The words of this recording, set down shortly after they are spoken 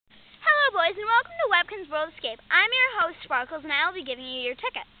boys, and welcome to Webkinz World Escape. I'm your host, Sparkles, and I'll be giving you your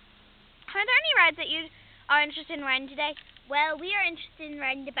ticket. Are there any rides that you are interested in riding today? Well, we are interested in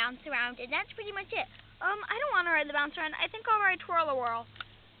riding the Bounce Around, and that's pretty much it. I don't want to ride the Bounce Around. I think I'll ride Twirl-A-Whirl.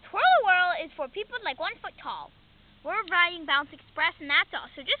 Twirl-A-Whirl is for people like 1 foot tall. We're riding Bounce Express, and that's all.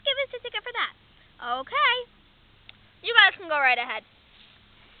 So just give us a ticket for that. Okay. You guys can go right ahead.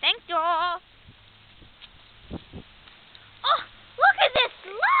 Thank you all. Oh, look at this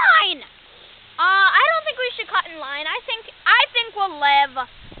line! I don't think we should cut in line. I think we'll live.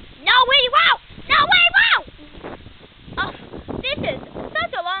 No, wait, wow! No, wait, wow! Oh, this is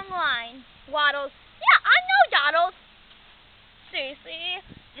such a long line. Waddles. Yeah, I know Doddles. Seriously,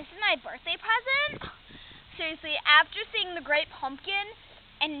 this is my birthday present? Seriously, after seeing The Great Pumpkin,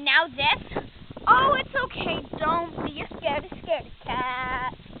 and now this? Oh, it's okay. Don't be a scaredy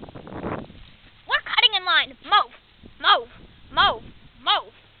cat. We're cutting in line. Move. Move. Move.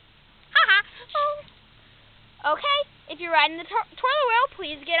 Move. Haha. Oh. Okay, if you're riding the Twirl-A-Whirl,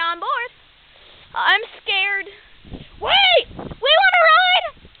 please get on board. I'm scared. Wait! We want to ride!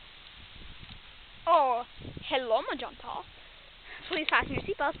 Oh, hello, Magenta. Please fasten your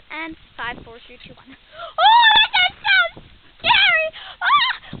seatbelts, and 5, 4, 3, 2, 1. Oh, that sounds scary!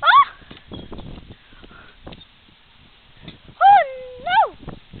 Ah! Ah! Oh, no!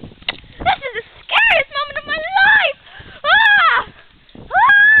 This is the scariest moment of my life! Ah!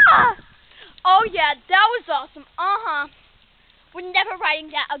 Ah! Oh, yeah, that was awesome. We're never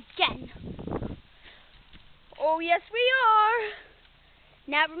riding that again. Oh, yes, we are.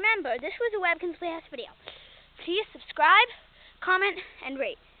 Now, remember, this was a Webkinz Playhouse video. Please subscribe, comment, and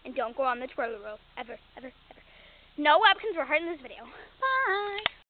rate. And don't go on the Twirl-A-Whirl. Ever, ever, ever. No Webkinz were hurt in this video. Bye.